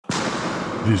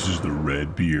This is the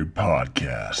Red Beard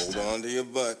Podcast. Hold on to your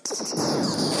butt. Do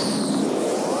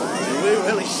we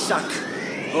really suck?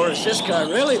 Or is this guy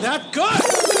really that good?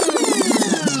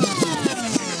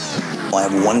 I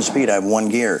have one speed, I have one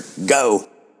gear. Go!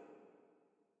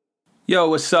 Yo,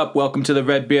 what's up? Welcome to the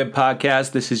Red Beard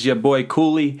Podcast. This is your boy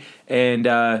Cooley. And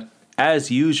as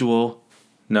usual,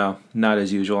 no, not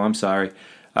as usual, I'm sorry.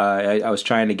 I was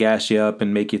trying to gas you up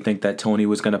and make you think that Tony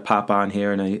was going to pop on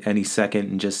here in any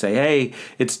second and just say, hey,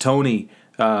 it's Tony.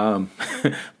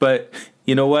 But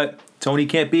you know what? Tony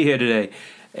can't be here today.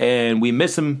 And we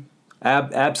miss him.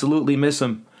 Absolutely miss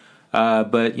him.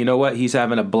 But you know what? He's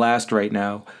having a blast right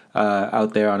now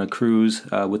out there on a cruise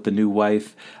with the new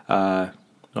wife. Well,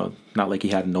 not like he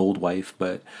had an old wife,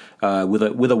 but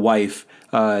with a wife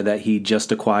that he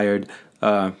just acquired.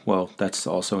 Well, that's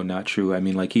also not true. I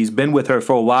mean, like, he's been with her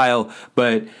for a while,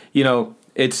 but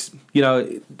it's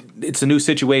a new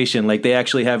situation. Like, they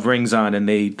actually have rings on and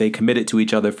they committed to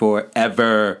each other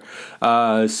forever.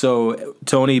 So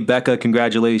Tony, Becca,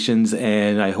 congratulations,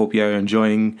 and I hope you're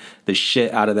enjoying the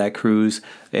shit out of that cruise,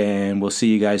 and we'll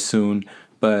see you guys soon.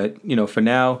 But for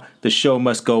now, the show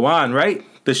must go on, right?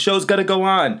 The show's got to go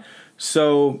on.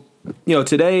 So,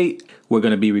 today we're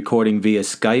going to be recording via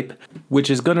Skype, which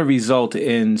is going to result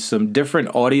in some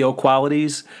different audio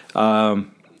qualities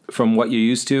from what you're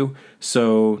used to.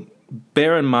 So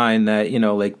bear in mind that,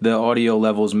 like, the audio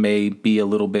levels may be a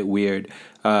little bit weird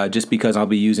just because I'll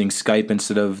be using Skype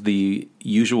instead of the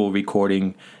usual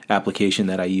recording application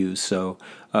that I use. So,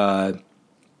 yeah,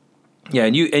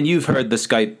 and you've heard the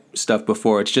Skype stuff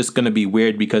before. It's just going to be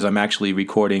weird because I'm actually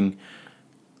recording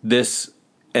this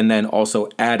and then also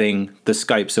adding the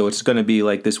Skype. So it's going to be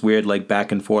like this weird, like,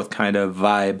 back and forth kind of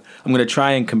vibe. I'm going to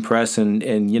try and compress and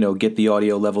get the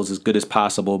audio levels as good as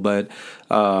possible. But,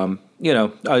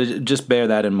 just bear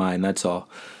that in mind. That's all.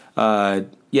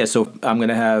 Yeah, so I'm going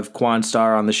to have Quan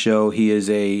Star on the show. He is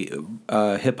a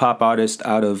hip-hop artist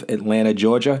out of Atlanta,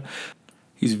 Georgia.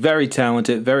 He's very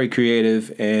talented, very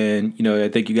creative, and, I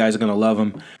think you guys are going to love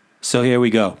him. So here we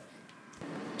go.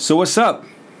 So what's up?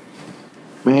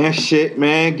 Man,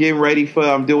 getting ready for,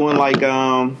 I'm doing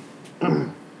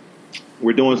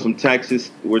we're doing some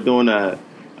Texas, we're doing a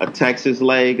Texas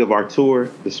leg of our tour,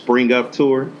 the Spring Up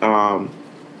Tour,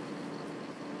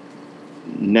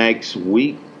 next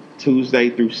week, Tuesday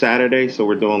through Saturday. So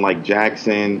we're doing like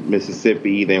Jackson,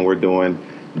 Mississippi, then we're doing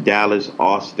Dallas,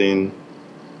 Austin,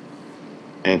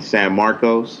 and San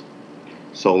Marcos.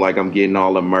 So, like, I'm getting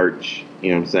all the merch, you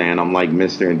know what I'm saying? I'm like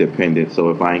Mr. Independent, so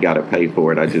if I ain't got to pay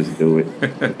for it, I just do it. You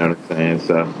know what I'm saying?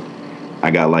 So,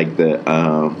 I got, like, the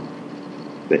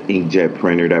inkjet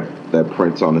printer that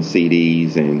prints on the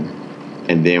CDs,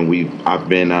 and then I've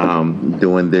been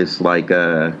doing this, like,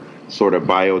 sort of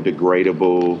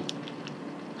biodegradable,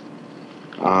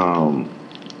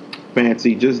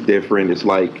 fancy, just different. It's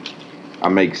like I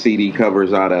make CD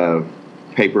covers out of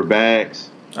paper bags.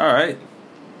 All right.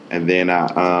 And then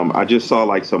I just saw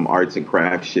like some arts and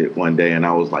crafts shit one day, and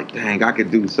I was like, dang, I could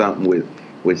do something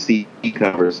with CD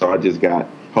covers. So I just got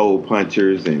hole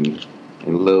punchers and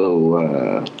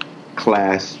little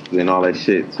clasps and all that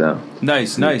shit. So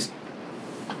Nice.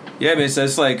 Yeah, man, so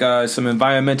it's like some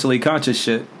environmentally conscious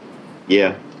shit.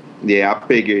 Yeah, I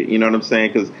figured, you know what I'm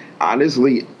saying? Because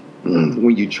honestly,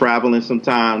 when you traveling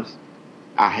sometimes,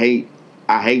 I hate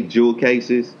jewel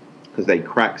cases because they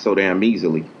crack so damn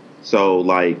easily. So,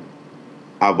 like,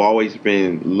 I've always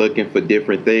been looking for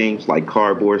different things, like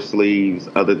cardboard sleeves,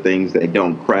 other things that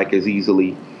don't crack as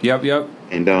easily. Yep.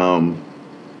 And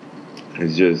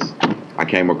it's just, I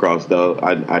came across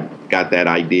I got that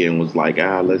idea and was like,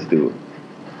 let's do it.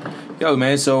 Yo,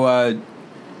 man, so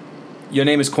your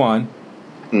name is Quan.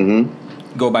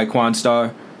 Mm-hmm. Go by Quan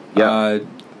Star. Yeah.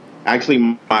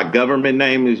 Actually, my government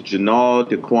name is Janal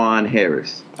DeQuan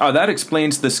Harris. Oh, that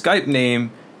explains the Skype name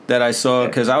that I saw,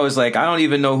 because I was like, I don't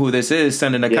even know who this is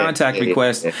sending a contact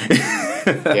request.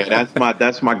 Yeah,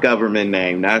 that's my government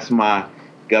name. That's my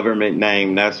government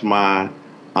name. That's my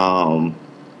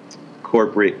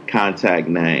corporate contact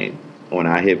name. When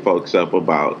I hit folks up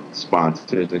about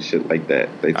sponsors and shit like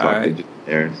that, they talk to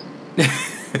Harris.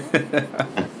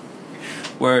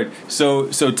 Word. So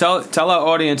tell our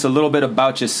audience a little bit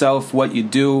about yourself, what you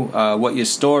do, what your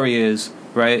story is,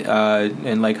 right,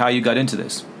 and like how you got into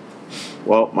this.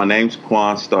 Well, my name's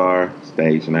Quan Star,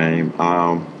 stage name.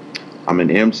 I'm an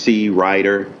MC,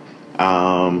 writer,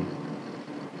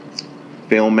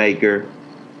 filmmaker,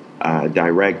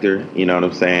 director. You know what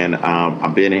I'm saying?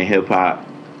 I've been in hip hop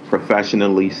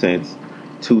professionally since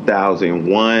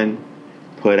 2001.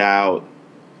 Put out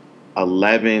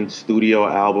 11 studio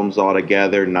albums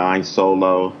altogether, 9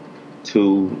 solo,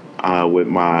 2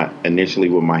 initially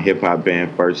with my hip hop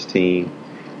band First Team.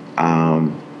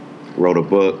 Wrote a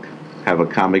book, have a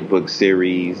comic book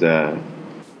series. I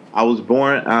was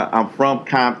born. I'm from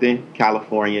Compton,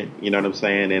 California. You know what I'm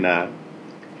saying, and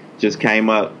just came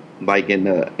up like in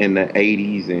the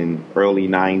 80s and early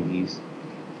 90s.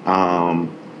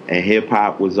 And hip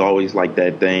hop was always like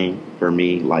that thing for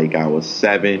me. Like I was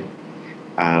 7.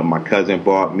 My cousin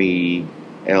bought me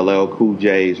LL Cool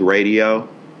J's radio.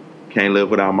 Can't live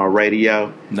without my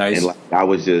radio. Nice. And like I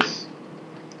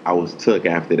was took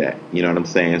after that. You know what I'm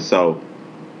saying? So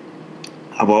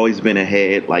I've always been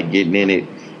ahead, like getting in it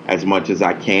as much as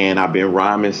I can. I've been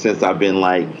rhyming since I've been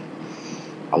like,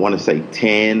 I want to say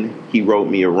 10. He wrote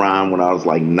me a rhyme when I was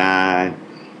like 9.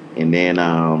 And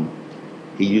then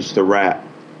he used to rap.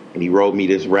 And he wrote me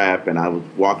this rap, and I was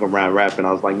walking around rapping.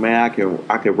 I was like, man,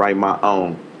 I could write my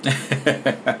own.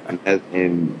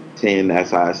 And 10,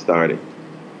 that's how I started.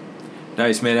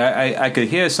 Nice, man. I could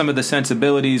hear some of the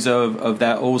sensibilities of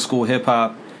that old school hip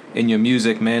hop in your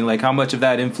music, man. Like how much of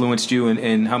that influenced you,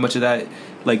 and how much of that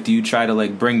like do you try to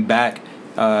like bring back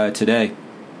today?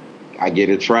 I get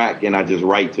a track and I just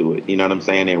write to it. You know what I'm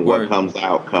saying? And Word.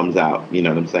 what comes out. You know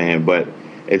what I'm saying? But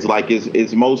it's like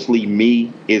it's mostly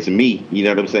me. It's me. You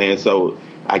know what I'm saying? So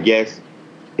I guess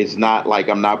it's not like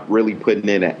I'm not really putting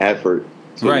in an effort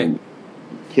to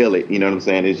kill it. You know what I'm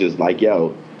saying? It's just like,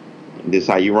 yo, this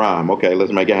how you rhyme. Okay,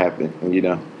 let's make it happen. And, you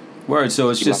know. Word. So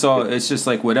it's just all. It's just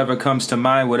like whatever comes to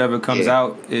mind, whatever comes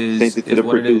out is the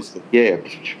what producer. it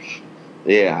is.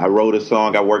 Yeah. I wrote a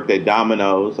song. I worked at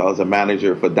Domino's. I was a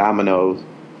manager for Domino's.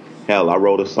 Hell, I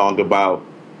wrote a song about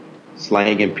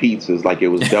slanging pizzas like it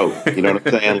was dope. You know what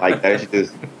I'm saying? Like that's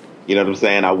just, you know what I'm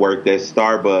saying? I worked at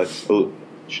Starbucks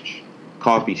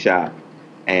coffee shop,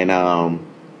 and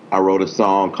I wrote a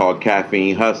song called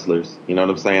Caffeine Hustlers. You know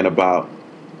what I'm saying? About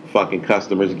fucking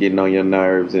customers getting on your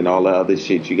nerves and all the other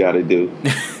shit you got to do.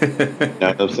 You know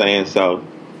what I'm saying? So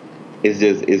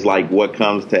it's like what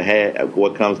comes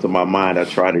to my mind, I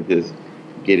try to just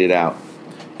get it out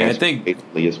as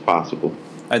quickly as possible.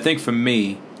 I think for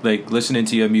me, like listening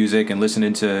to your music and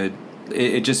listening to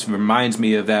it just reminds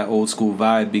me of that old school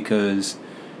vibe, because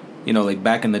you know, like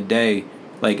back in the day,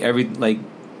 like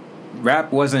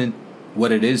rap wasn't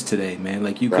what it is today, man.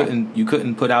 Like you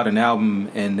couldn't put out an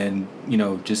album and then, you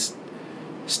know, just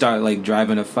start like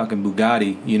driving a fucking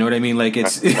Bugatti. You know what I mean? Like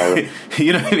it's you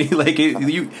know what I mean? Like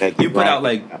you put out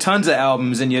like tons of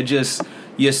albums and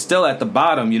you're still at the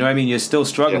bottom. You know what I mean? You're still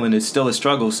struggling. It's still a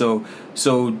struggle. So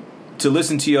to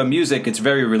listen to your music, it's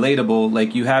very relatable.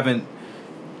 Like you haven't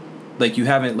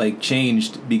like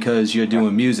changed because you're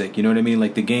doing music. You know what I mean?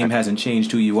 Like the game hasn't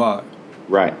changed who you are.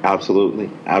 Right. Absolutely.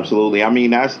 I mean,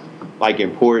 that's like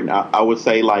important. I would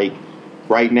say like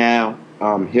right now,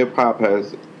 hip hop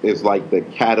is like the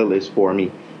catalyst for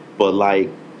me, but like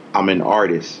I'm an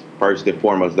artist first and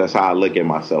foremost. That's how I look at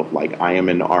myself. Like I am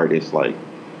an artist, like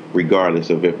regardless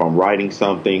of if I'm writing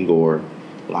something or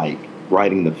like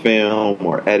writing the film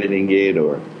or editing it,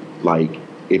 or like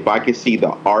if I could see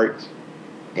the art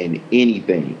in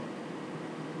anything,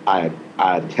 I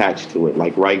attach to it.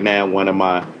 Like right now, one of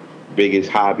my biggest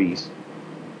hobbies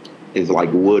is like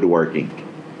woodworking,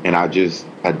 and I just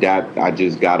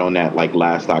got on that like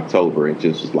last October. It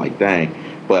just was like, dang.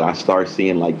 But I start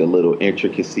seeing like the little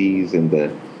intricacies and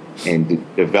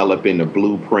developing the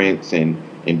blueprints and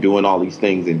doing all these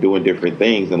things and doing different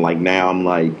things. And like now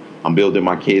I'm building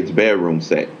my kid's bedroom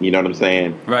set. You know what I'm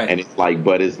saying? Right. And it's like,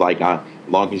 but it's like, as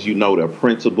long as you know the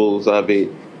principles of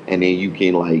it, and then you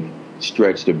can like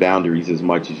stretch the boundaries as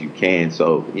much as you can.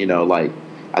 So, you know, like,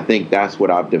 I think that's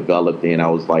what I've developed in. I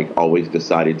was like always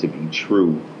decided to be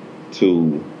true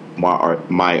to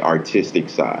my artistic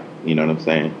side. You know what I'm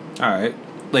saying? All right.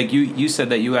 Like you said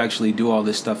that you actually do all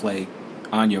this stuff like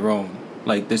on your own.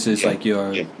 Like this is like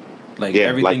your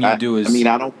everything like you do is. I mean,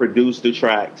 I don't produce the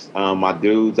tracks. My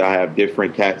dudes, I have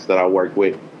different cats that I work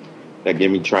with that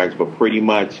give me tracks, but pretty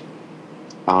much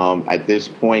at this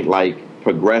point, like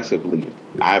progressively,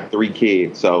 I have 3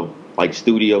 kids, so like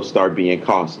studios start being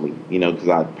costly, you know, because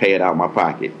I pay it out of my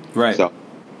pocket. Right. So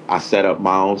I set up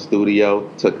my own studio,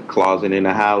 took a closet in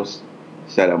the house,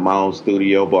 set up my own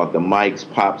studio, bought the mics,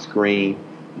 pop screen.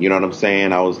 You know what I'm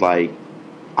saying? I was like,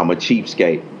 I'm a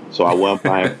cheapskate, so I wasn't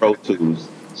buying Pro Tools.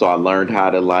 So I learned how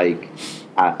to like,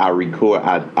 I record.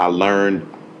 I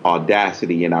learned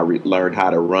Audacity, and I learned how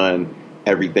to run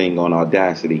everything on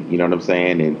Audacity. You know what I'm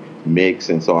saying? And mix.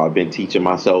 And so I've been teaching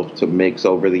myself to mix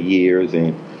over the years.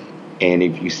 And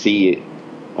if you see it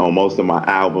on most of my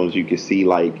albums, you can see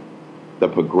like the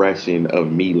progression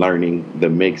of me learning the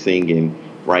mixing. And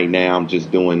right now I'm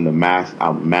just doing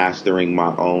I'm mastering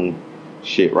my own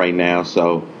shit right now.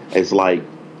 So It's like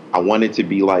I wanted to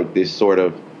be like this sort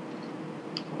of,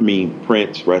 I mean,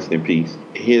 Prince, rest in peace.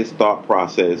 His thought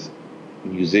process,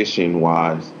 musician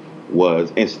wise,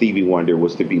 was, and Stevie Wonder,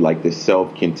 was to be like this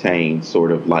self-contained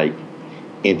sort of like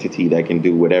entity that can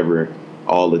do whatever,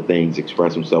 all the things,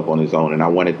 express himself on his own. And I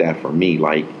wanted that for me.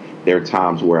 Like, there are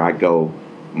times where I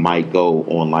might go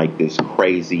on like this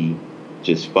crazy,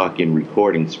 just fucking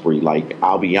recording spree. Like,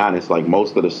 I'll be honest, like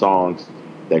most of the songs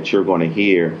that you're going to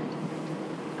hear,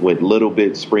 with little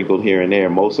bits sprinkled here and there,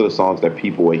 most of the songs that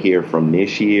people will hear from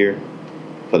this year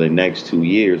for the next 2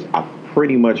 years, I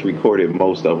pretty much recorded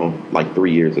most of them like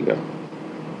 3 years ago.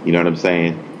 You know what I'm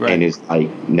saying? Right. And it's like,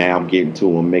 now I'm getting to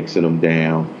them, mixing them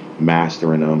down,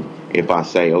 mastering them. If I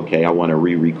say, okay, I want to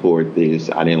re-record this,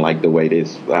 I didn't like the way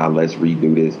this, let's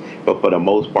redo this. But for the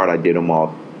most part, I did them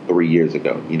all 3 years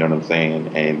ago. You know what I'm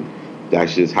saying? And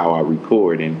that's just how I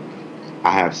record. And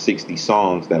I have 60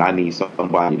 songs that I need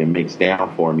somebody to mix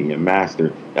down for me and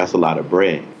master. That's a lot of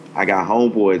bread. I got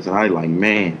homeboys, and I'm like,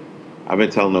 man, I've been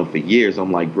telling them for years.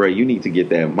 I'm like, bro, you need to get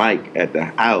that mic at the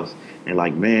house. And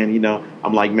like, man, you know,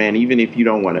 I'm like, man, even if you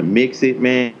don't want to mix it,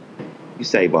 man, you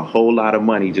save a whole lot of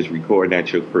money just recording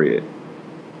at your crib.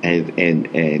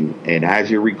 And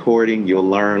as you're recording, you'll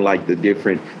learn like the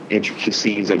different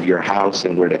intricacies of your house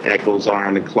and where the echoes are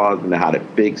in the closet and how to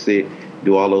fix it,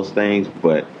 do all those things.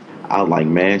 But I was like,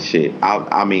 man, shit.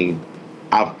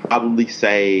 I've probably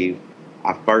saved.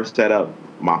 I first set up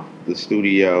the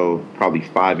studio probably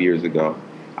 5 years ago.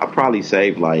 I probably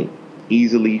saved like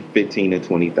easily $15,000 to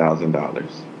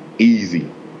 $20,000, easy.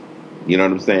 You know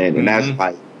what I'm saying? And that's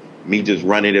like me just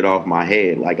running it off my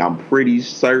head. Like, I'm pretty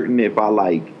certain if I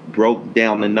like broke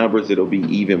down the numbers, it'll be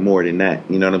even more than that.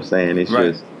 You know what I'm saying? It's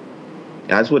right. Just,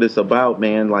 that's what it's about,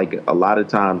 man. Like, a lot of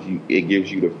times it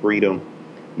gives you the freedom.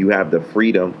 You have the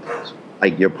freedom,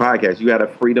 like your podcast. You have the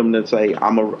freedom to say,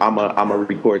 I'm a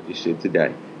record this shit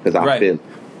today because I feel it.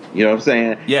 You know what I'm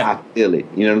saying? Yeah, I feel it.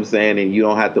 You know what I'm saying? And you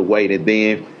don't have to wait. And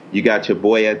then you got your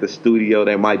boy at the studio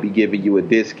that might be giving you a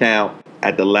discount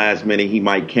at the last minute. He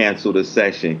might cancel the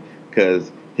session because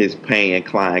his paying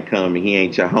client come and he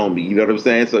ain't your homie. You know what I'm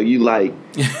saying? So you like,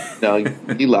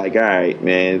 you like, all right,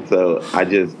 man. So I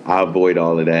avoid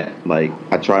all of that. Like,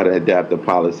 I try to adapt the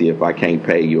policy. If I can't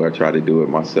pay you, I try to do it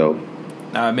myself.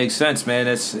 It makes sense, man.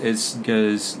 It's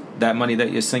because that money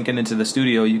that you're sinking into the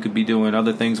studio, you could be doing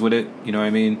other things with it. You know what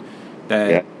I mean?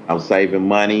 Yeah, I'm saving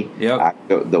money. Yep.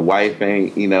 The wife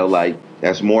ain't, like,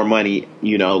 that's more money,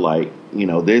 like,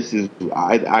 this is,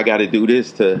 I got to do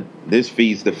this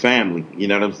feeds the family. You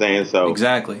know what I'm saying? So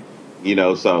exactly.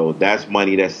 So that's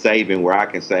money that's saving, where I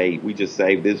can say, we just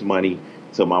saved this money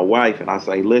to my wife. And I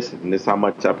say, listen, this is how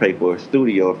much I pay for a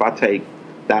studio. If I take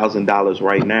 $1,000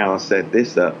 right now and set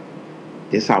this up,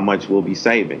 this is how much we'll be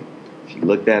saving. She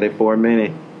looked at it for a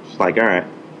minute. She's like, all right,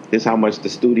 this is how much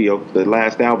the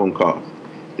last album cost.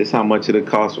 This is how much it'll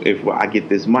cost if I get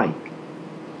this mic.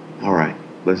 All right,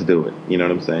 let's do it. You know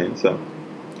what I'm saying?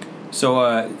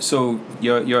 So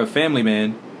you're a family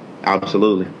man.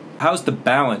 Absolutely. How's the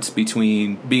balance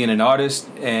between being an artist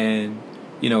and,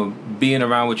 being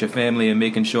around with your family and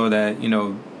making sure that,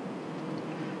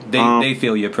 they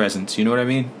feel your presence? You know what I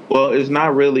mean? Well, it's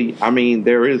not really. I mean,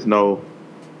 there isn't a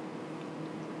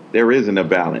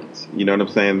balance. You know what I'm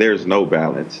saying? There's no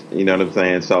balance. You know what I'm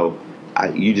saying? So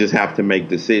you just have to make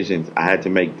decisions. I had to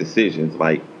make decisions.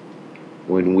 Like,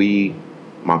 when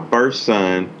my first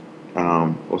son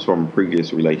was from a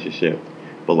previous relationship.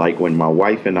 But like, when my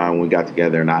wife and when we got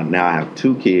together, and now I have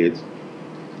 2 kids,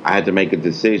 I had to make a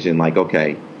decision. Like,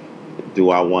 okay, do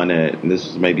I want to, and this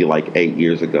was maybe like 8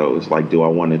 years ago. It's like, do I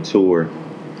want to tour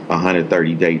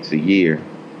 130 dates a year,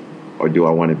 or do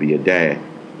I want to be a dad?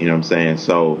 You know what I'm saying?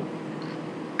 So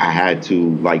I had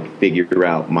to like figure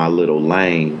out my little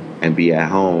lane and be at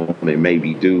home and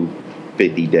maybe do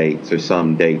 50 dates or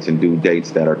some dates, and do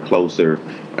dates that are closer,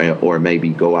 or maybe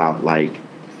go out like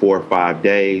 4 or 5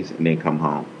 days and then come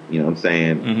home. You know what I'm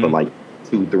saying? For like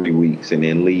 2-3 weeks, and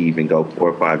then leave and go 4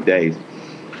 or 5 days.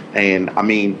 And I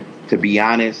mean, to be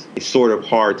honest, it's sort of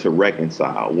hard to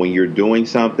reconcile when you're doing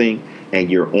something and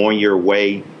you're on your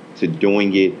way to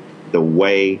doing it the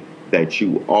way that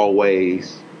you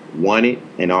always wanted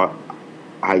and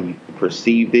how you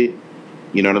perceived it.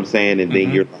 You know what I'm saying? And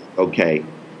then you're like, okay,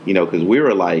 because we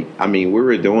were like, we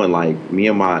were doing like, me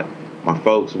and my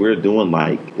folks, we're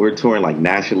touring like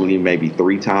nationally maybe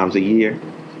 3 times a year,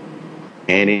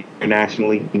 and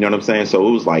internationally. You know what I'm saying? So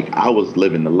it was like, I was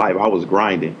living the life. I was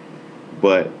grinding.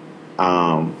 But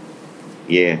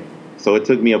so it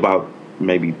took me about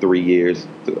maybe 3 years.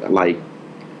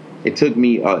 It took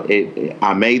me,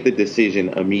 I made the decision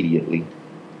immediately.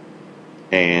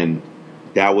 And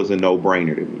that was a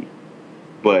no-brainer to me.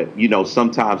 But, you know,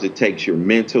 sometimes it takes your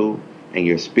mental and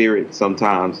your spirit.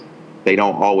 Sometimes they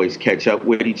don't always catch up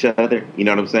with each other. You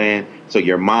know what I'm saying? So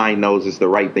your mind knows it's the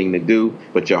right thing to do,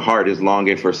 but your heart is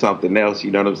longing for something else.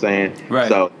 You know what I'm saying? Right.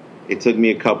 So it took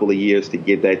me a couple of years to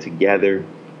get that together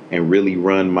and really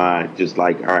run my, just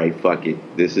like, all right, fuck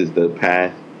it. This is the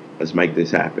path. Let's make this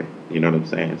happen. You know what I'm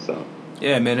saying? So.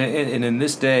 Yeah, man. And in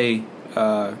this day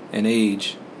and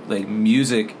age, like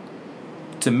music,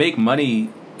 to make money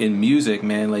in music,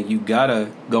 man, like you gotta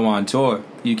go on tour.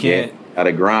 You can't. Yeah,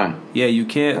 gotta grind. Yeah, you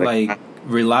can't like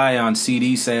rely on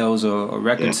CD sales or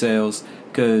record sales,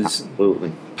 because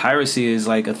piracy is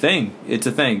like a thing. It's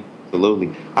a thing.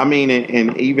 Absolutely. I mean,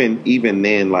 and even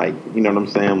then, like, you know what I'm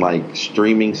saying? Like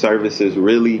streaming services,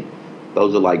 really,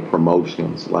 those are like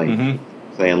promotions. Like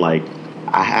saying like,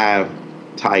 I have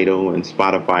Tidal and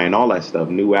Spotify and all that stuff.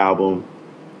 New album,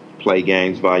 Play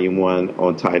Games Volume 1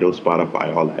 on Tidal,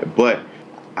 Spotify, all that. But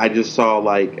I just saw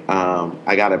like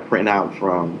I got a printout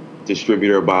from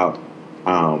distributor about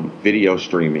video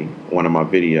streaming, one of my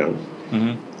videos,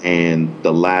 and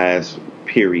the last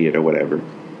period or whatever,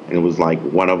 and it was like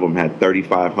one of them had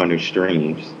 3,500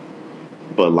 streams,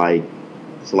 but like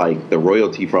it's like the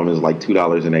royalty from it is like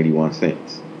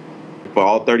 $2.81 for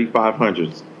all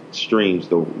 3,500 streams.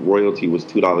 The royalty was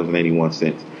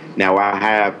 $2.81. Now I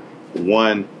have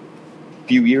one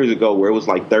few years ago where it was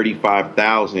like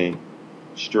 35,000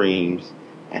 streams,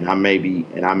 and I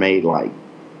made like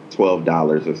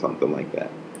 $12 or something like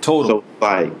that total.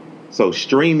 So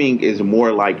streaming is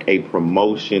more like a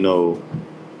promotional.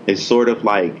 It's sort of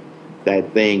like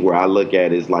that thing where I look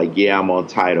at it is like, yeah, I'm on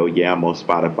Tidal, yeah, I'm on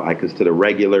Spotify, because to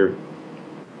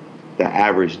the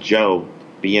average Joe,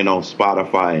 being on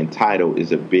Spotify and Tidal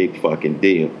is a big fucking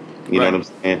deal. You know what I'm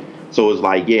saying? So it's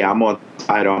like, yeah, I'm on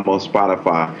Tidal, I'm on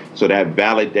Spotify, so that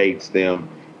validates them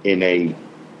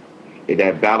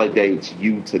that validates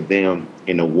you to them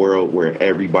in a world where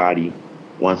everybody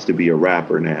wants to be a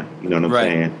rapper now. You know what I'm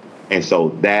saying? And so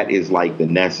that is like the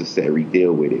necessary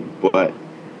deal with it. But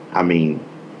I mean,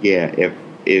 yeah,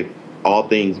 if all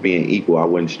things being equal, I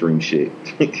wouldn't stream shit.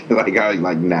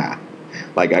 like nah.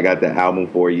 Like I got the album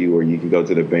for you, or you can go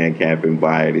to the Bandcamp and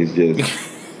buy it. It's just,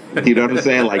 you know what I'm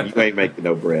saying? Like you ain't making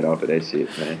no bread off of that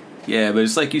shit, man. Yeah, but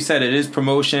it's like you said, it is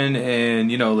promotion,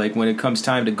 and you know, like when it comes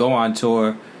time to go on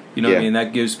tour, you know what I mean?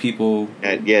 That gives people...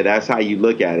 And yeah, that's how you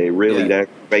look at it. Really,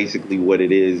 that's basically what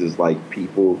it is like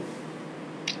people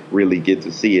really get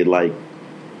to see it. Like,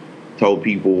 told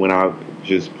people when I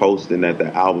just posting that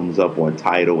the album's up on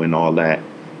Tidal and all that,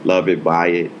 love it, buy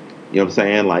it. You know what I'm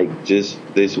saying? Like, just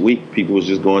this week, people was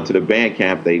just going to the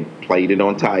Bandcamp. They played it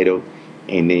on Tidal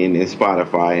and then in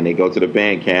Spotify, and they go to the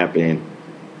Bandcamp and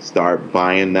start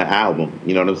buying the album.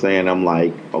 You know what I'm saying? I'm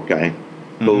like, okay,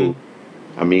 cool.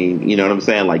 I mean, you know what I'm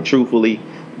saying? Like, truthfully,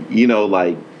 you know,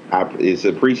 like, it's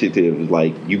appreciative. It's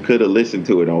like, you could have listened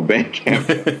to it on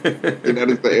Bandcamp. You know what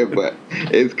I'm saying? But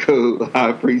it's cool. I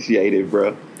appreciate it,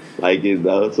 bro. Like, you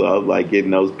know, so I was like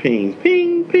getting those pings.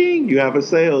 Ping, ping. You have a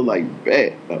sale. Like,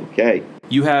 bet. Okay.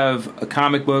 You have a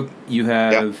comic book. You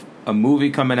have a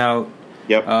movie coming out.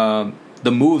 Yep.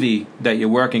 The movie that you're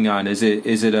working on, is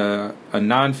it a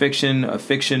nonfiction, a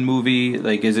fiction movie?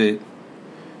 Like, is it...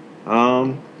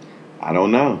 I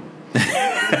don't know.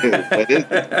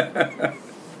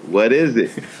 What is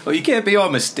it? Well, you can't be all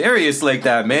mysterious like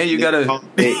that, man. You gotta...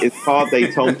 It's called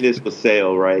They Told Me This for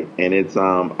Sale, right? And it's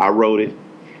I wrote it,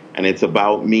 and it's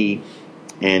about me,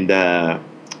 and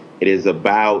it is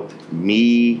about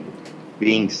me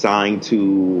being signed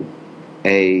to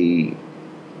a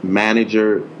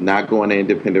manager, not going the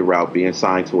independent route, being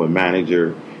signed to a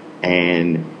manager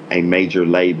and a major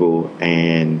label,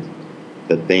 and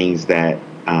the things that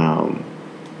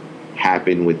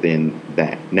happen within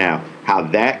that. Now, how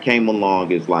that came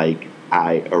along is like,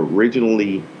 I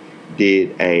originally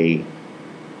did a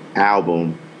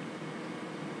album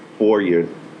 4 years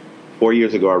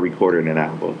ago. I recorded an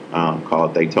album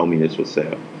called They Told Me This Was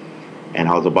Sale, and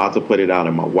I was about to put it out,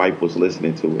 and my wife was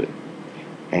listening to it,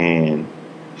 and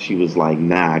she was like,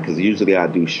 nah, because usually I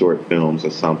do short films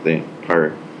or something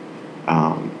per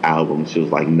album. She was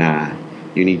like, nah,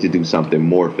 you need to do something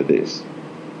more for this.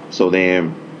 So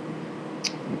then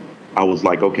I was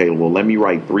like, okay, well, let me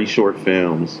write 3 short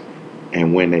films,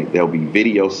 and when they'll be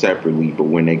videos separately, but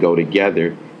when they go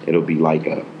together, it'll be like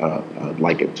a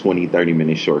 20-30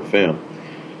 minute short film.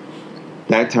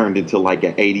 That turned into like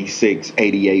an 86,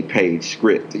 88 page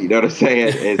script. You know what I'm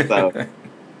saying?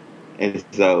 And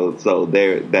so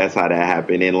there, that's how that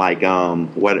happened. And like,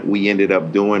 what we ended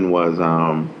up doing was,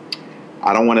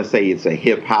 I don't want to say it's a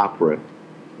hip opera.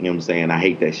 You know what I'm saying? I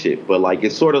hate that shit. But like,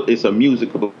 it's a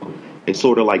musical, it's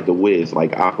sort of like The Wiz.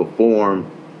 Like I perform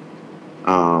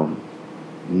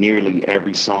nearly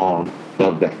every song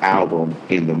of the album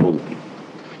in the movie.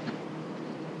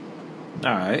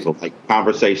 All right. So like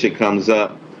conversation comes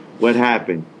up, what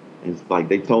happened? And it's like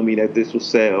they told me that this would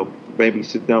sell. Maybe you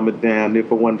should dumb it down.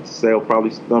 If I wanted to sell, probably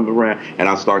should dumb it around. And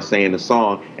I start saying the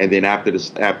song, and then after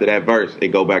that verse, it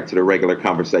go back to the regular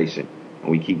conversation,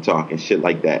 and we keep talking shit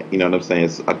like that. You know what I'm saying?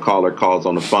 A caller calls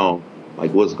on the phone,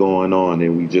 like what's going on,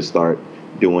 and we just start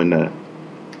doing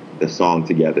the song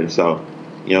together. So,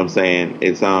 you know what I'm saying?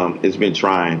 It's been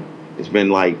trying. It's been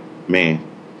like, man,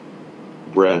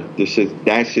 bruh,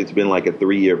 that shit's been like a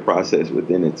 3-year process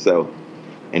within itself,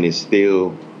 and it's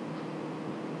still.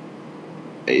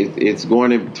 It's going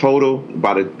to total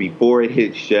before it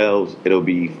hits shelves, it'll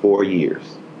be 4 years.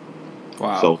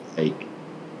 Wow. So like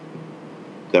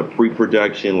the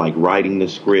pre-production, like writing the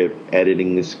script,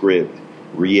 editing the script,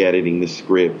 re-editing the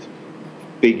script,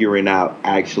 figuring out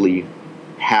actually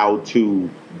how to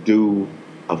do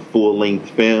a full-length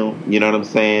film, you know what I'm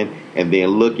saying? And then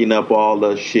looking up all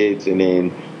the shits and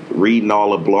then reading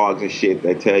all the blogs and shit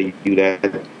that tell you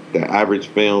that the average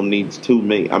film needs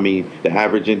the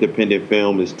average independent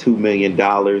film is $2 million,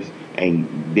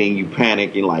 and then you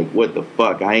panic and like, what the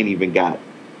fuck? I ain't even got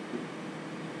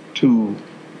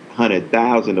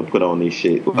 200,000 to put on this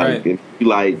shit. Like, and you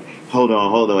like, hold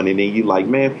on, and then you like,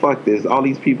 man, fuck this. All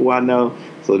these people I know.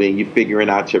 So then you figuring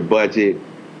out your budget.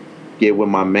 Get with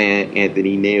my man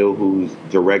Anthony Neal, who's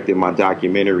directed my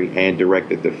documentary and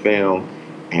directed the film,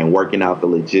 and working out the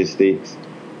logistics.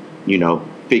 You know,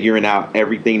 figuring out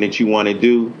everything that you want to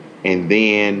do, and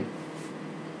then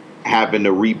having to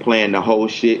replan the whole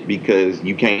shit because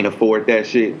you can't afford that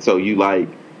shit. So you like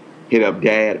hit up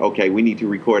dad, okay, we need to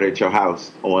record at your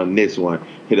house on this one.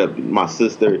 Hit up my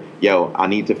sister, yo, I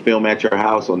need to film at your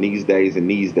house on these days and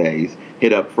these days.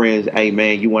 Hit up friends, hey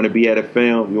man, you want to be at a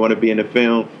film? You want to be in a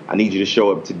film? I need you to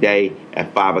show up today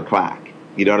at 5:00.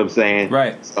 You know what I'm saying?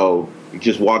 Right. So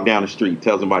just walk down the street.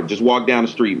 Tell somebody, just walk down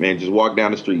the street, man. Just walk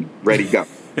down the street. Ready, go.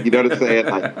 You know what I'm saying?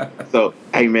 Like, so,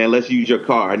 hey, man, let's use your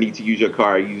car. I need to use your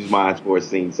car. I use mine for a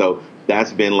scene. So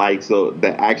that's been like, so the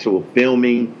actual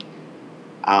filming,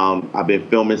 I've been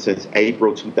filming since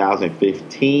April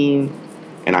 2015,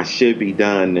 and I should be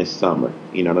done this summer.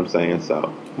 You know what I'm saying?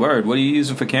 So. Word. What are you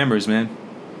using for cameras, man?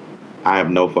 I have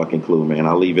no fucking clue, man.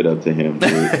 I'll leave it up to him.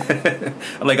 They're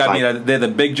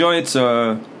the big joints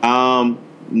or?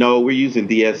 No, we're using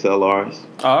DSLRs.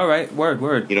 Oh, all right.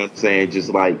 Word. You know what I'm saying? Just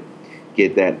like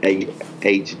get that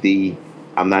HD.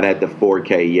 I'm not at the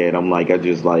 4K yet. I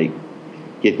just like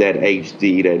get that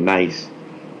HD, that nice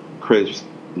crisp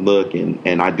look,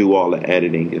 and I do all the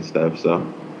editing and stuff. So.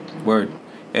 Word.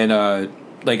 And are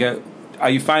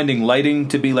you finding lighting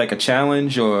to be like a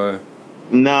challenge or?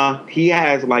 Nah, he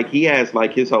has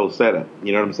his whole setup.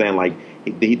 You know what I'm saying? Like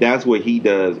that's what he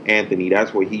does, Anthony.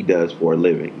 That's what he does for a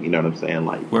living. You know what I'm saying?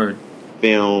 Like word,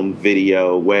 film,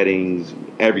 video, weddings,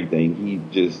 everything.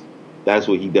 That's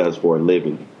what he does for a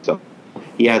living. So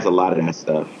he has a lot of that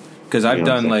stuff. Because I've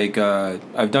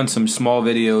done some small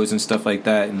videos and stuff like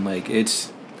that, and like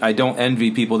I don't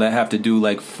envy people that have to do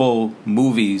like full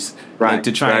movies, right, like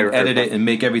to try and edit it and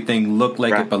make everything look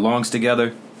like it belongs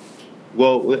together.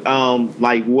 Well,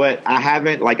 like what I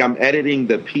haven't, like I'm editing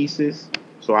the pieces,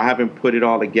 so I haven't put it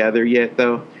all together yet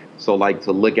though. So like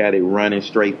to look at it running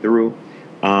straight through.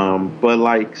 But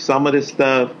like some of the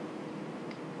stuff,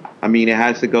 I mean, it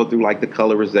has to go through like the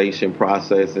colorization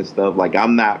process and stuff. Like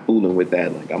I'm not fooling with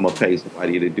that. Like I'm gonna pay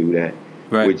somebody to do that.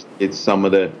 Right. Which it's some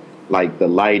of the, like the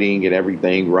lighting and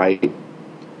everything, right?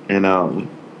 And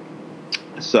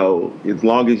so as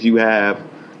long as you have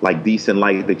like decent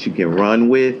light that you can run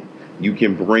with, you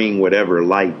can bring whatever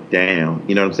light down.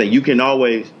 You know what I'm saying? You can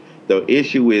always, the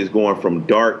issue is going from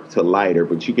dark to lighter,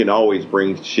 but you can always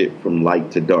bring shit from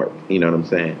light to dark. You know what I'm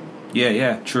saying?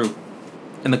 Yeah, true.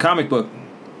 In the comic book.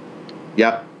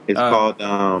 Yep. It's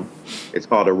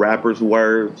called A Rapper's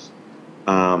Words.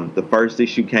 The first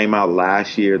issue came out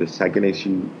last year. The second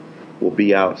issue will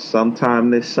be out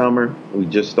sometime this summer. We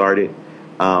just started.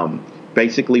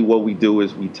 Basically what we do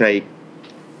is we take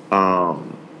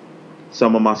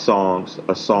some of my songs,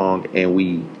 and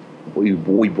we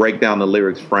break down the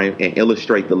lyrics frame and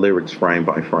illustrate the lyrics frame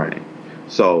by frame.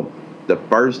 So the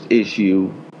first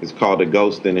issue is called A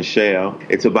Ghost in a Shell.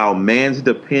 It's about man's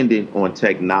dependent on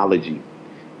technology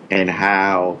and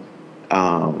how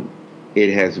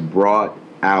it has brought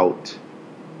out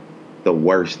the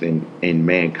worst in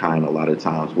mankind a lot of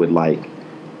times with like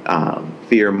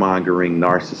fear-mongering,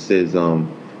 narcissism,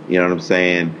 you know what I'm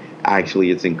saying?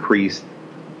 Actually, it's increased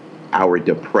our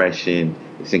depression.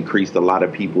 It's increased a lot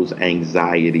of people's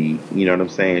anxiety. You know what I'm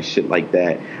saying? Shit like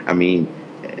that. I mean,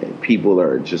 people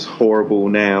are just horrible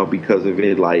now because of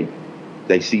it. Like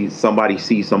they see somebody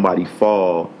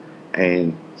fall,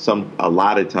 and a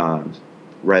lot of times,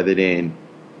 rather than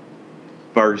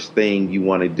first thing you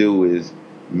want to do is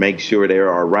make sure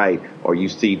they're all right, or you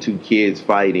see two kids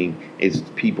fighting, it's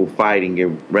people fighting,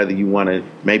 and whether you want to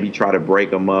maybe try to break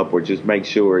them up or just make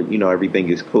sure, you know, everything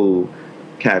is cool,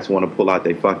 cats want to pull out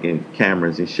their fucking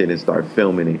cameras and shit and start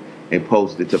filming it and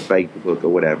post it to Facebook or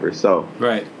whatever. So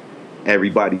right,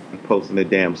 everybody posting a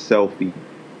damn selfie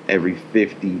every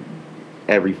 50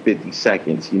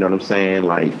 seconds, you know what I'm saying?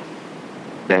 Like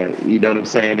that, you know what I'm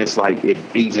saying? It's like it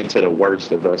feeds into the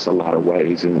worst of us a lot of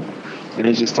ways. And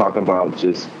it's just talking about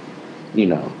just, you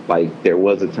know, like there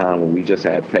was a time when we just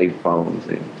had pay phones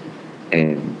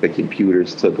and the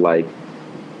computers took like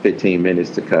 15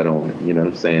 minutes to cut on, you know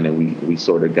what I'm saying? And we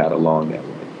sort of got along that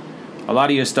way. A lot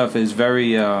of your stuff is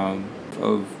very of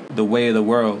the way of the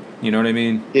world, you know what I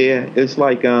mean? Yeah, it's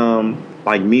like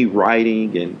me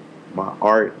writing and my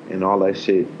art and all that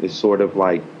shit is sort of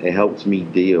like, it helps me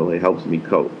deal, it helps me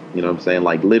cope, you know what I'm saying?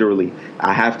 Like literally,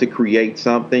 I have to create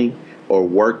something or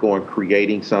work on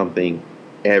creating something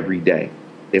every day.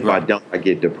 If I don't, I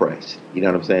get depressed. You know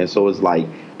what I'm saying? So it's like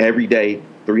every day,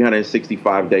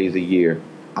 365 days a year,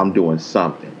 I'm doing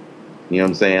something. You know what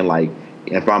I'm saying? Like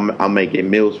if I'm making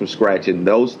meals from scratch and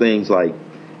those things, like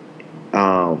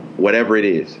whatever it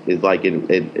is like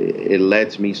it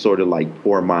lets me sort of like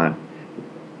pour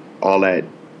all that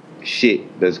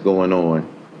shit that's going on,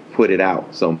 put it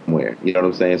out somewhere. You know what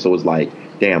I'm saying? So it's like,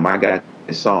 damn, I got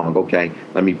this song. Okay,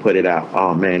 let me put it out.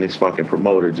 Oh man, this fucking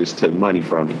promoter just took money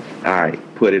from me. All right,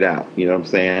 put it out. You know what I'm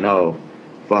saying? Oh,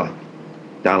 fuck,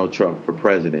 Donald Trump for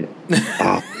president.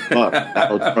 Oh, fuck,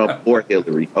 Donald Trump or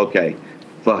Hillary. Okay,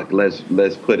 fuck, let's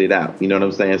put it out. You know what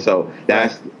I'm saying? So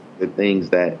those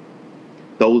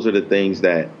are the things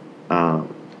that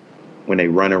when they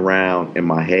run around in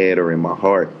my head or in my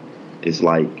heart, it's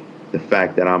like the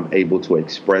fact that I'm able to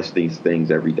express these things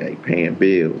every day, paying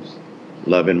bills,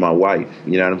 loving my wife.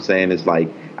 You know what I'm saying? It's like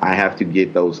I have to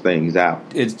get those things out.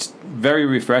 It's very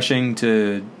refreshing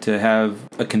to have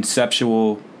a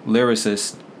conceptual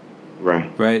lyricist,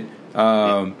 right?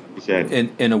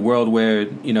 In a world where,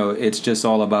 you know, it's just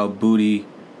all about booty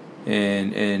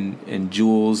and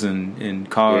jewels and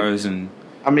cars. And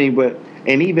I mean,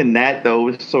 and even that though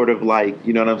is sort of like,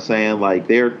 you know what I'm saying? Like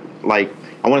they're like,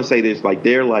 I want to say this, like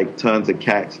there are like tons of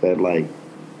cats that like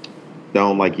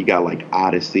don't, like you got like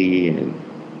Odyssey and,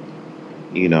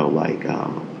 you know, like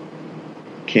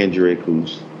Kendrick,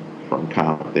 who's from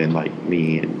Compton, like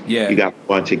me, and you got a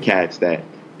bunch of cats that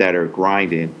are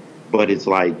grinding, but it's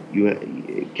like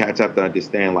cats have to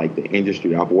understand like the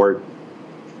industry. I've worked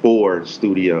for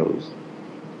studios,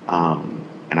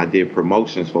 and I did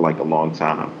promotions for like a long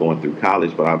time going through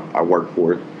college, but I worked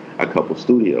for a couple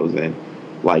studios, and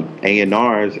like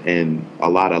A&Rs and a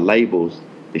lot of labels,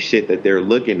 the shit that they're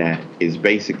looking at is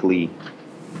basically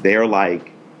they're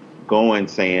like going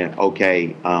saying,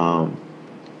 okay,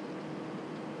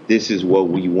 this is what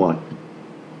we want.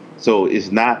 So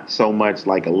it's not so much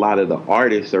like a lot of the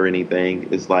artists or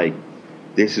anything. It's like,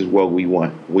 this is what we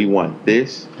want. We want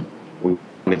this. We want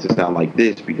it to sound like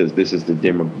this because this is the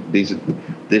demo. This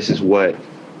is what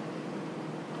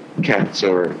cats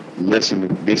are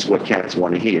listening. This is what cats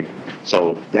want to hear.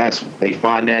 So they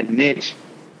find that niche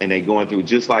and they going through,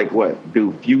 just like what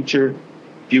dude Future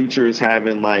is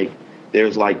having, like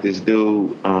there's like this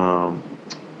dude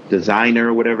Designer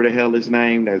or whatever the hell his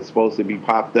name that's supposed to be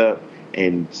popped up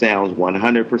and sounds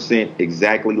 100%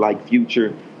 exactly like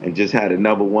Future and just had a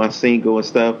 #1 single and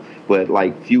stuff, but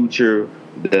like Future,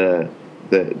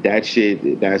 that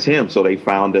shit, that's him. So they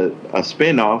found a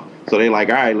spinoff. So they like,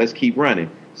 all right, let's keep running.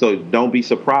 So don't be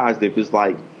surprised if it's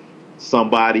like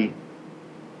somebody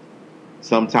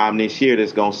sometime this year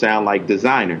that's gonna sound like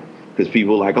Designer, because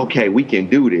people are like, okay, we can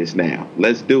do this now.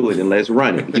 Let's do it and let's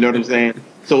run it. You know what I'm saying?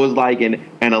 So it's like, and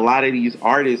a lot of these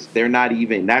artists, they're not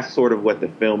even, that's sort of what the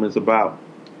film is about.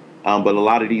 But a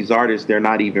lot of these artists, they're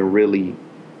not even really,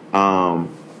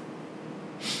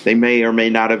 they may or may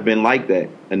not have been like that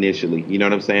initially. You know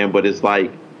what I'm saying? But it's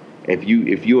like, if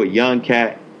you're a young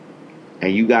cat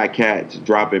and you got cats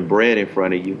dropping bread in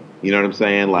front of you, you know what I'm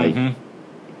saying? Like,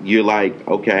 you're like,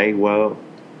 okay, well,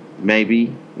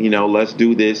 maybe, you know, let's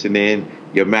do this. And then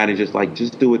your manager's like,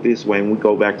 just do it this way. And we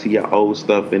go back to your old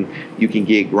stuff and you can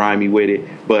get grimy with it.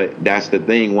 But that's the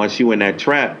thing. Once you in that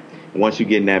trap, once you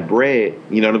get in that bread,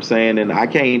 you know what I'm saying? And I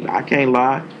can't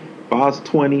lie. If I was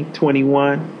 20,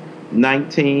 21,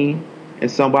 19, and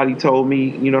somebody told me,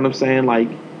 you know what I'm saying? Like,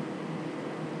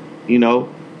 you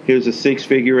know, here's a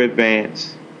 6-figure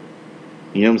advance.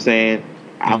 You know what I'm saying?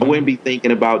 I wouldn't be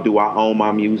thinking about, do I own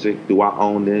my music? Do I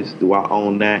own this? Do I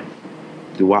own that?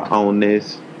 Do I own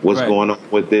this? What's going on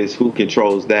with this? Who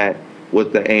controls that?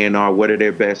 What's the A&R? What are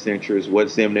their best interests?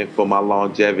 What's imminent for my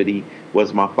longevity?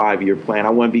 What's my 5-year plan? I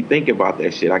wouldn't be thinking about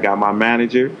that shit. I got my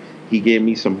manager. He gave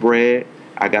me some bread.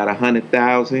 I got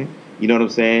 100,000. You know what I'm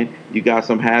saying? You got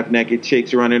some half-naked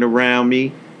chicks running around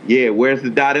me. Yeah, where's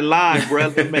the dotted line, bro?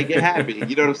 Let's make it happen.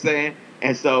 You know what I'm saying?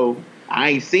 And so I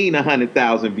ain't seen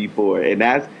 100,000 before, and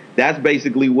that's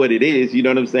basically what it is. You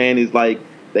know what I'm saying? It's like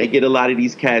they get a lot of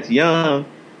these cats young,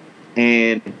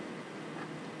 and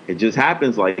it just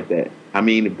happens like that. I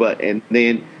mean, and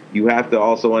then you have to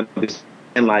also understand,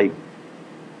 like,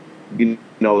 you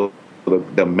know,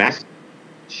 the mass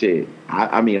shit.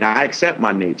 I mean, I accept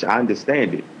my niche. I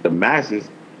understand it. The masses,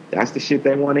 that's the shit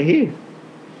they want to hear.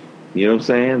 You know what I'm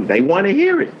saying? They want to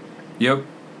hear it. Yep.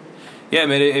 Yeah,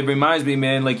 man. It reminds me,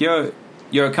 man. Like you're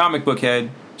a comic book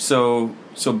head, so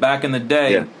back in the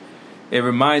day, it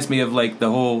reminds me of like the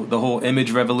whole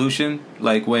image revolution.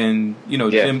 Like when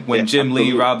Jim Lee,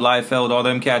 absolutely. Rob Liefeld, all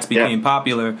them cats became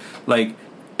popular. Like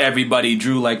everybody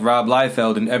drew like Rob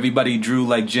Liefeld, and everybody drew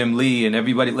like Jim Lee, and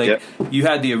everybody you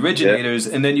had the originators,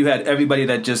 and then you had everybody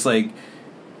that just like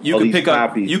you could pick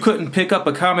up. You couldn't pick up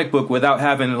a comic book without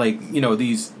having like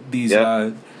these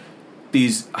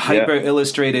hyper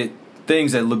illustrated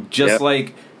things that look just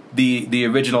like the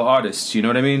original artists. You know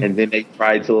what I mean? And then they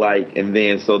tried to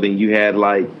then you had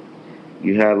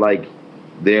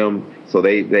them, so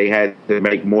they had to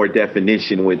make more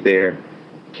definition with their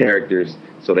characters.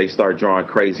 So they start drawing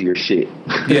crazier shit.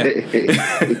 Yeah.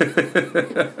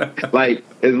 Like,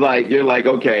 it's like, you're like,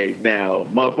 okay, now,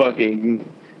 motherfucking,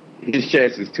 his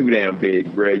chest is too damn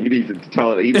big, bro. You need to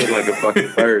tone it. He looks like a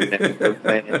fucking bird. You know what I'm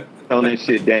saying? Tone that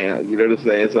shit down. You know what I'm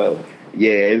saying? So,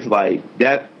 yeah, it's like,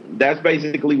 that's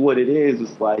basically what it is.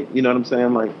 It's like, you know what I'm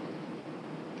saying? Like,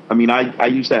 I mean, I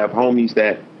used to have homies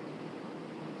that,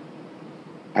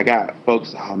 I got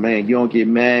folks, oh man, you don't get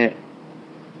mad.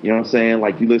 You know what I'm saying?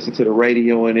 Like, you listen to the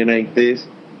radio and it ain't this.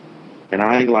 And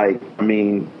I ain't like, I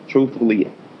mean, truthfully,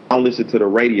 I don't listen to the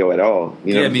radio at all.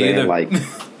 You know what I'm saying? Either. Like,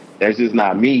 that's just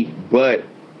not me. But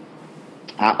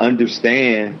I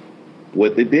understand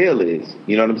what the deal is.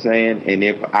 You know what I'm saying? And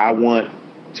if I want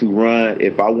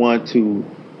to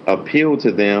appeal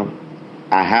to them,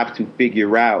 I have to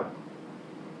figure out,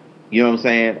 you know what I'm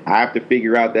saying? I have to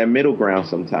figure out that middle ground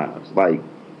sometimes. Like,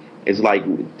 it's like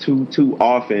too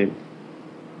often,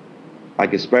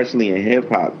 like especially in hip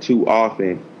hop, too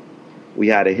often we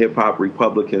had a hip hop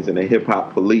Republicans and a hip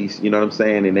hop police, you know what I'm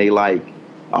saying? And they like,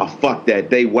 oh, fuck that,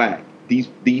 they whack.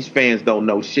 These fans don't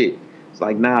know shit. It's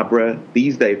like, nah, bruh,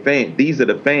 these are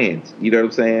the fans. You know what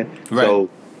I'm saying? Right. So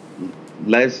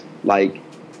let's like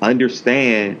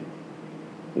understand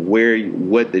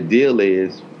what the deal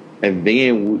is, and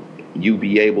then you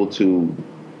be able to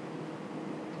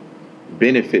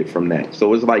benefit from that.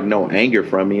 So it's like no anger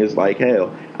from me. It's like,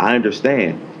 hell, I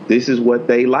understand. This is what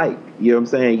they like. You know what I'm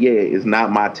saying? Yeah, it's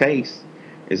not my taste.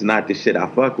 It's not the shit I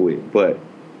fuck with, but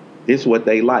this is what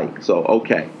they like. So,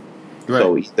 okay. Right.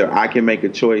 So either I can make a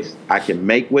choice. I can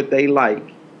make what they like.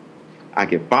 I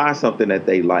can find something that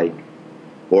they like,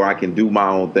 or I can do my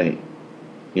own thing.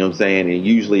 You know what I'm saying? And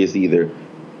usually it's either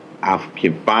I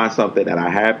can find something that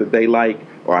I have that they like,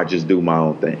 or I just do my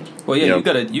own thing. Well, yeah,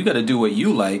 you gotta do what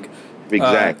you like.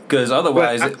 Exactly. Because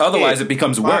otherwise it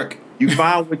becomes work. You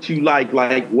find what you like.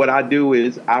 Like, what I do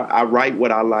is I write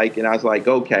what I like, and I was like,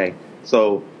 okay,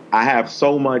 so I have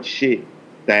so much shit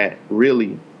that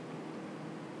really,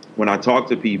 when I talk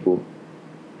to people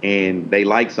and they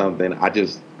like something,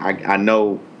 I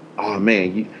know, oh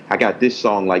man, I got this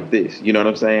song like this. You know what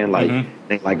I'm saying? Like,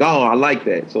 they're like, oh, I like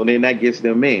that. So then that gets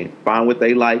them in. Find what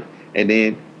they like, and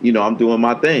then, I'm doing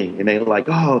my thing. And they're like,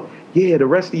 oh, yeah, the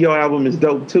rest of your album is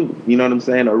dope too. You know what I'm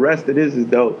saying? The rest of this is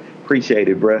dope. Appreciate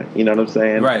it, bruh. You know what I'm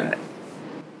saying? Right.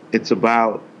 It's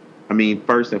about,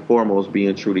 first and foremost,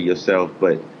 being true to yourself,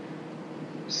 but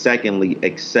secondly,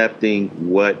 accepting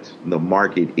what the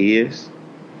market is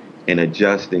and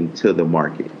adjusting to the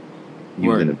market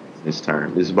using a business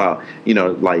term. It's about,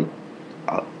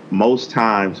 most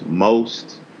times, let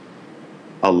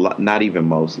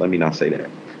me not say that.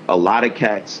 A lot of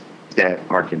cats that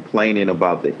are complaining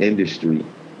about the industry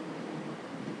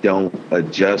don't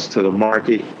adjust to the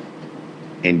market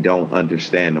and don't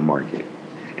understand the market.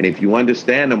 And if you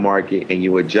understand the market and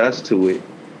you adjust to it,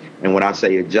 and when I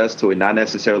say adjust to it, not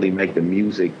necessarily make the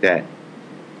music that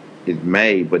is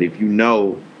made, but if you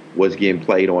know what's getting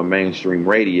played on mainstream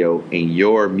radio and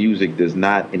your music does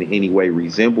not in any way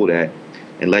resemble that,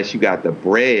 unless you got the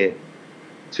bread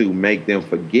to make them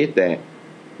forget that,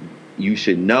 you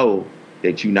should know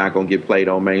that you're not going to get played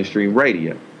on mainstream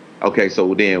radio. Okay,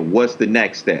 so then what's the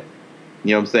next step?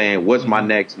 You know what I'm saying? What's my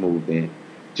next move then?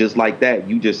 Just like that,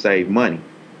 you just save money.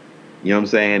 You know what I'm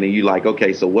saying? And you like,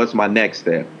 okay, so what's my next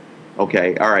step?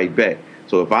 Okay, all right, bet.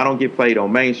 So if I don't get played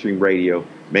on mainstream radio,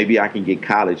 maybe I can get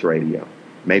college radio.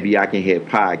 Maybe I can hit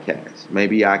podcasts.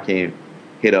 Maybe I can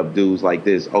hit up dudes like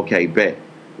this. Okay, bet.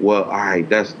 Well, all right,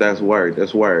 that's word.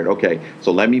 That's word. Okay,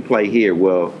 so let me play here.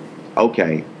 Well,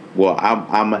 okay. Well,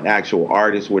 I'm an actual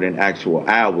artist with an actual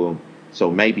album,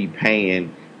 so maybe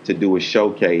paying to do a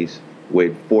showcase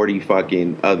with 40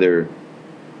 fucking other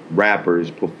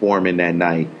rappers performing that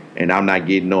night, and I'm not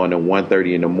getting on at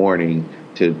 1:30 in the morning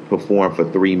to perform for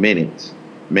 3 minutes.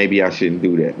 Maybe I shouldn't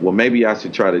do that. Well, maybe I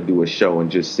should try to do a show and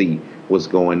just see what's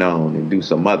going on and do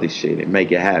some other shit and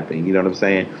make it happen. You know what I'm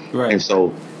saying? Right. And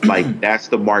so, like, that's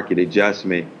the market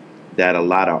adjustment that a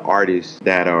lot of artists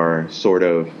that are sort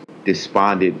of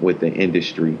despondent with the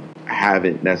industry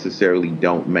haven't necessarily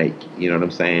don't make. You know what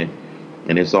I'm saying?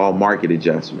 And it's all market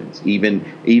adjustments. Even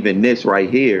this right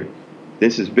here,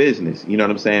 this is business. You know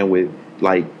what I'm saying? With,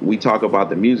 like, we talk about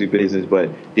the music business, but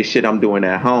this shit I'm doing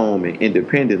at home and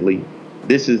independently,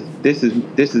 this is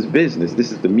business.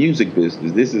 This is the music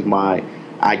business. This is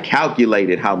I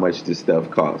calculated how much this stuff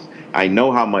costs. I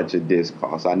know how much a disc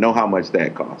costs. I know how much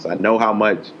that costs. I know how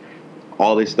much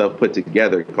all this stuff put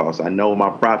together costs. I know my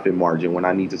profit margin when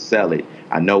I need to sell it.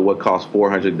 I know what costs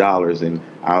 $400, and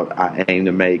I aim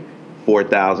to make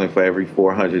 $4,000 for every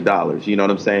 $400. You know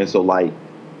what I'm saying? So, like,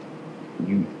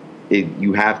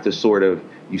 you have to sort of,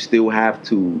 you still have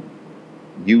to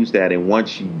use that, and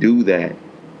once you do that,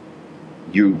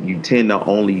 you tend to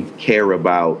only care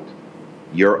about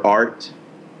your art,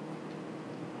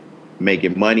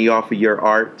 making money off of your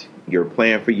art, your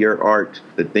plan for your art,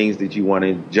 the things that you want to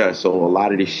adjust. So a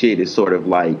lot of this shit is sort of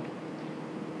like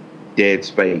dead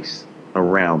space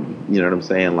around me. You know what I'm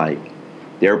saying? Like,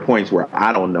 there are points where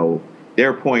I don't know.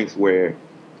 There are points where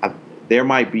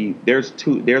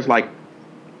there's like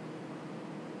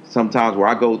sometimes where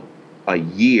I go a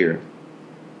year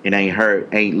and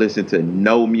ain't listened to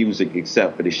no music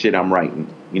except for the shit I'm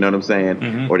writing. You know what I'm saying?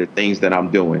 Mm-hmm. Or the things that I'm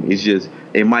doing. It's just,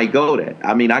 it might go that.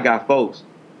 I mean, I got folks,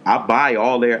 I buy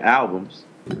all their albums.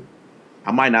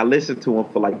 I might not listen to them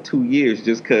for like 2 years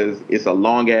just because it's a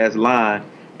long ass line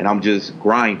and I'm just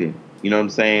grinding. You know what I'm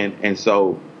saying? And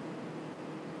so,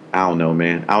 I don't know,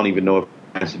 man. I don't even know if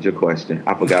I answered your question.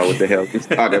 I forgot what the hell he's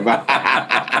talking about.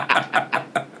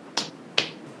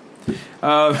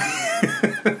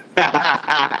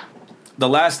 The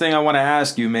last thing I want to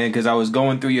ask you, man, because I was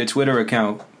going through your Twitter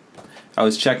account. I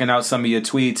was checking out some of your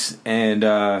tweets, and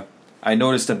I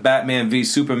noticed a Batman v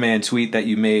Superman tweet that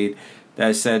you made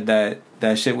that said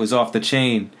that shit was off the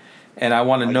chain. And I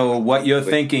want to know what your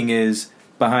thinking is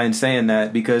behind saying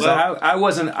that, because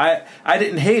I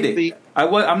didn't hate it.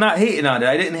 I'm not hating on it.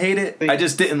 I didn't hate it. I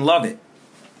just didn't love it.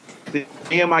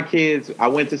 Me and my kids, I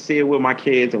went to see it with my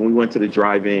kids, and we went to the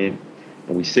drive-in,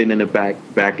 and we sitting in the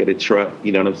back of the truck,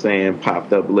 you know what I'm saying,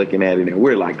 popped up looking at it, and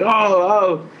we're like,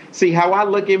 oh. See, how I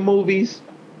look at movies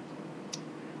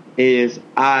is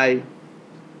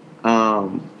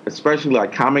especially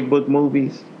like comic book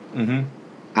movies, mm-hmm.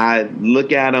 I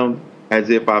look at them as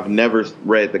if I've never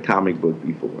read the comic book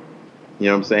before. You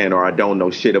know what I'm saying? Or I don't know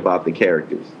shit about the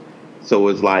characters. So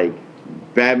it's like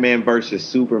Batman versus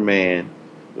Superman,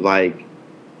 like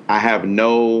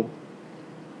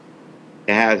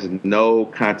it has no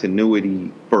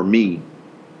continuity for me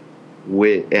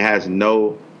it has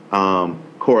no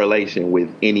correlation with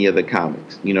any of the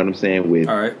comics. You know what I'm saying? With,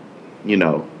 all right. You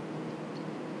know,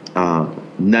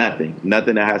 nothing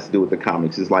that has to do with the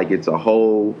comics. It's like it's a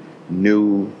whole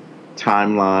new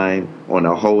timeline on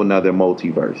a whole nother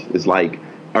multiverse. It's like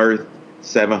Earth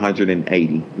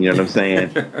 780. You know what I'm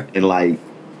saying? And like,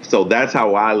 so that's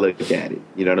how I look at it.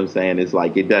 You know what I'm saying? It's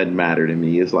like, it doesn't matter to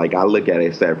me. It's like, I look at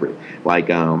it separate. Like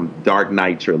Dark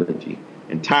Knight trilogy,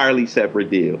 entirely separate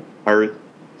deal. Earth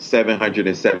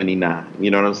 779.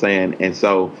 You know what I'm saying? And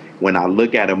so when I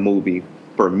look at a movie,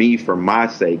 for me, for my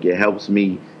sake, it helps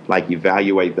me like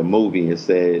evaluate the movie and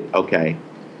said, okay,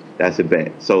 that's a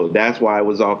bet. So that's why it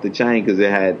was off the chain, because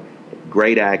it had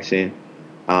great action.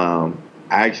 I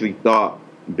actually thought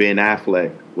Ben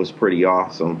Affleck was pretty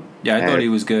awesome. Yeah, I thought he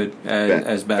was good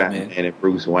as Batman. And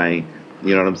Bruce Wayne.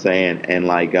 You know what I'm saying? And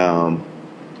like, and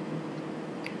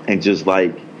just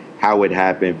like how it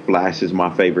happened, Flash is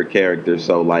my favorite character.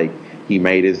 So like, he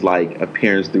made his like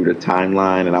appearance through the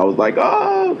timeline, and I was like,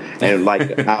 oh, and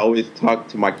like I always talk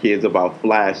to my kids about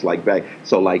Flash, like back.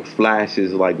 So like Flash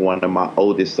is like one of my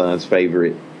oldest son's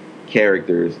favorite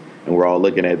characters, and we're all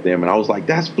looking at them, and I was like,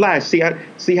 "That's Flash. See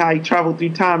how he traveled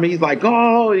through time." And he's like,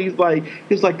 "Oh," and he's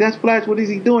like, "That's Flash. What is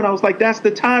he doing?" I was like, "That's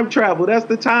the time travel. That's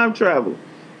the time travel."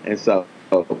 And so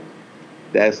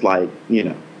that's like,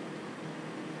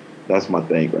 that's my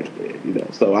thing right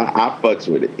there. So I fucks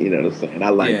with it. You know what I'm saying? I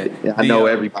like it. I know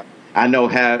everybody. I know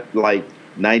how like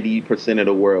 90% of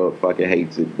the world fucking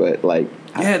hates it, but like,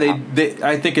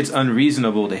 I think it's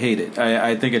unreasonable to hate it.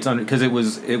 I think it's because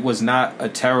it was not a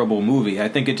terrible movie. I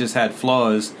think it just had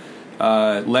flaws.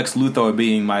 Lex Luthor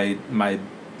being my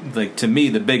like, to me,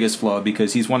 the biggest flaw,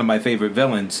 because he's one of my favorite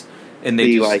villains, and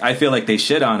I feel like they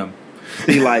shit on him.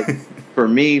 See, like, for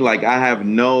me, like, I have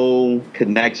no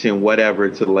connection whatever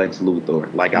to Lex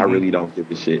Luthor. Like, I really don't give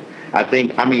a shit.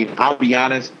 I'll be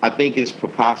honest, I think it's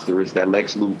preposterous that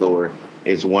Lex Luthor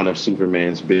is one of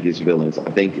Superman's biggest villains.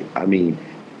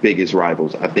 Biggest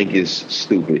rivals. I think it's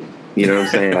stupid. You know what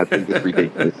I'm saying? I think it's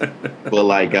ridiculous. But,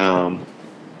 like,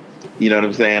 you know what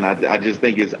I'm saying? I just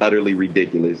think it's utterly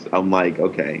ridiculous. I'm like,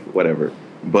 okay, whatever.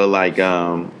 But, like,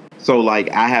 so, like,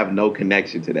 I have no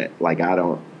connection to that. Like, I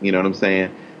don't, you know what I'm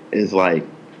saying? It's like,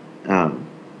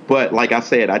 but like I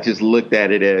said, I just looked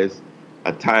at it as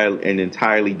an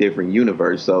entirely different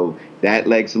universe. So that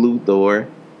Lex Luthor,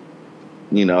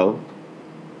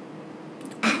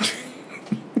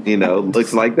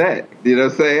 looks like that. You know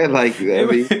what I'm saying? Like,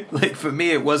 like, for me,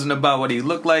 it wasn't about what he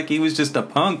looked like. He was just a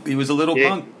punk. He was a little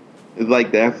punk. It's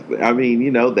like that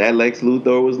Lex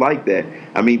Luthor was like that.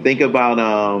 Think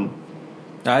about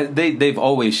they've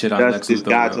always shit on Lex Luthor.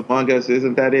 Gods Among Us,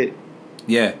 isn't that it?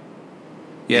 Yeah,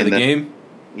 and the game.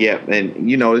 Yeah, and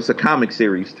it's a comic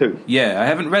series too. Yeah, I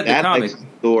haven't read the comic. Lex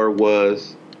Luthor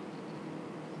was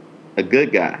a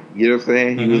good guy. You know what I'm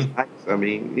saying? He was nice.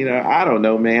 I don't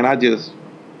know, man.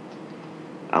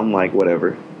 I'm like,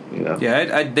 whatever.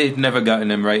 Yeah, they've never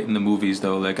gotten him right in the movies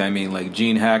though. Like, like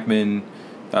Gene Hackman.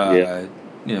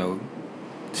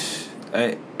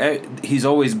 He's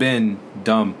always been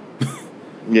dumb.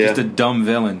 Just a dumb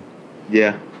villain.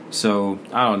 Yeah. So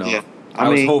I don't know. Yeah. I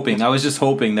was just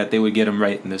hoping that they would get him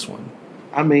right in this one.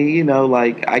 I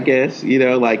guess,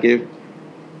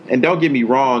 and don't get me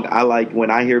wrong, I like when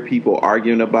I hear people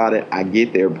arguing about it, I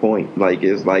get their point. Like,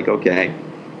 it's like, okay,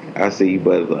 I see,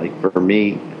 but like for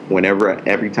me,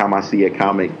 every time I see a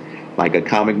comic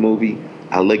movie,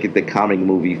 I look at the comic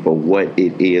movie for what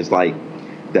it is. Like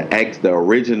the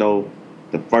original,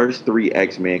 the first 3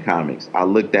 X-Men comics, I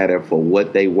looked at it for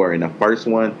what they were. And the first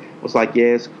one was like, yeah,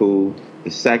 it's cool. The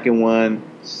second one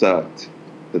sucked.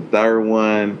 The third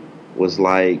one was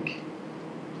like,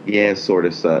 yeah, it sort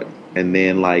of sucked. And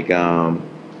then like, then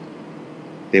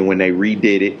when they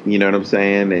redid it, you know what I'm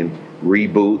saying, and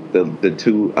reboot the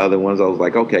 2 other ones, I was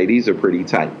like, okay, these are pretty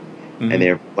tight. Mm-hmm. And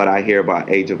then what I hear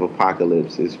about Age of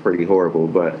Apocalypse is pretty horrible,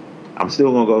 but I'm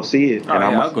still gonna go see it.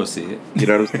 I'll go see it. You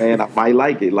know what I'm saying? I might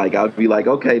like it. Like, I'll be like,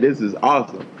 okay, this is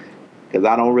awesome, because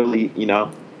I don't really, They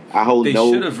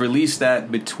should have released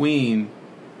that between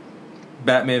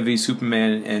Batman v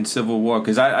Superman and Civil War.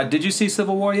 Because did you see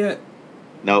Civil War yet?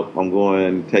 Nope,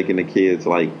 I'm taking the kids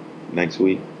like next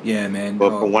week. Yeah, man.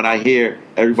 But from what I hear,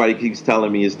 everybody keeps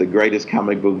telling me it's the greatest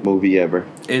comic book movie ever.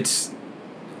 It's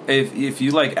if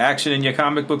you like action in your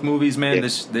comic book movies, man,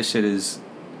 this shit is.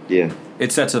 Yeah.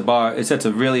 It sets a bar. It sets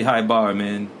a really high bar,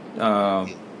 man.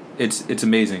 It's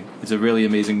amazing. It's a really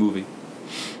amazing movie.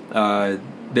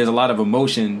 There's a lot of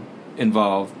emotion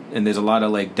involved, and there's a lot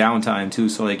of like downtime too.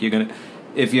 So like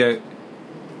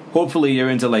hopefully you're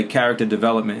into like character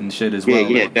development and shit as well.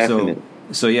 Yeah, definitely.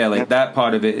 So yeah, like that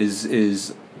part of it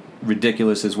is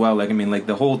ridiculous as well. Like, like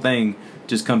the whole thing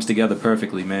just comes together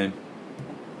perfectly, man.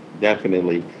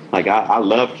 Definitely. Like, I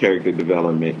love character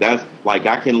development. That's like,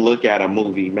 I can look at a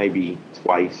movie maybe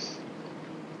twice,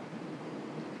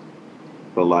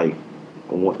 but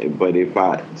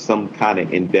if some kind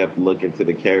of in-depth look into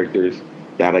the characters,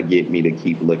 that'll get me to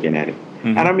keep looking at it.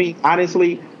 Mm-hmm. And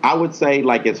honestly, I would say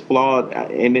like it's flawed,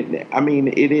 and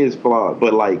it is flawed,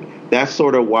 but like that's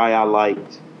sort of why I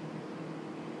liked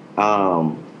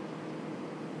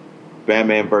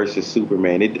Batman versus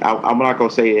Superman. I'm not gonna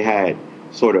say it had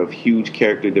sort of huge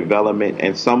character development,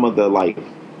 and some of the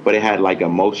but it had like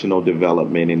emotional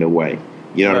development in a way.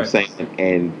 You know what I'm saying?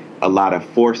 And a lot of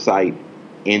foresight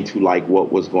into like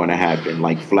what was going to happen,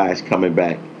 like Flash coming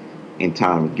back in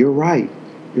time. You're right.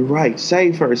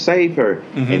 Save her.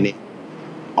 Mm-hmm. And then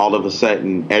all of a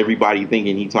sudden, everybody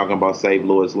thinking he talking about save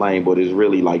Lois Lane, but it's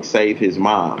really like save his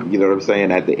mom. You know what I'm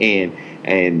saying? At the end,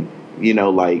 and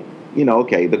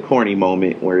okay, the corny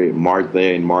moment where Martha,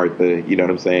 you know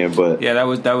what I'm saying? But yeah,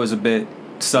 that was a bit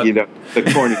sudden. The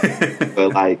corny,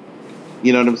 but like,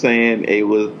 you know what I'm saying? It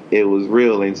was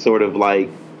real, and sort of like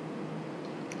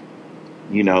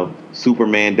you know,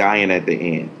 Superman dying at the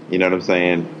end. You know what I'm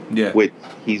saying? Yeah. Which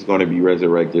he's going to be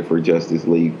resurrected for Justice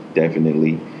League,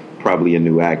 definitely. Probably a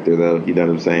new actor, though. You know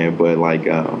what I'm saying? But, like,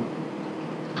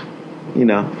 you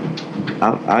know,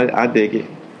 I dig it.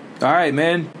 All right,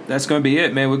 man. That's going to be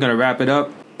it, man. We're going to wrap it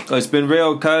up. It's been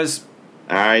real, cuz.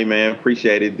 All right, man.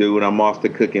 Appreciate it, dude. I'm off to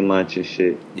cooking lunch and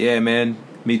shit. Yeah, man.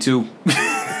 Me too. All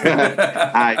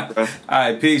right, bro. All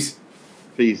right, peace.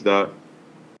 Peace, dog.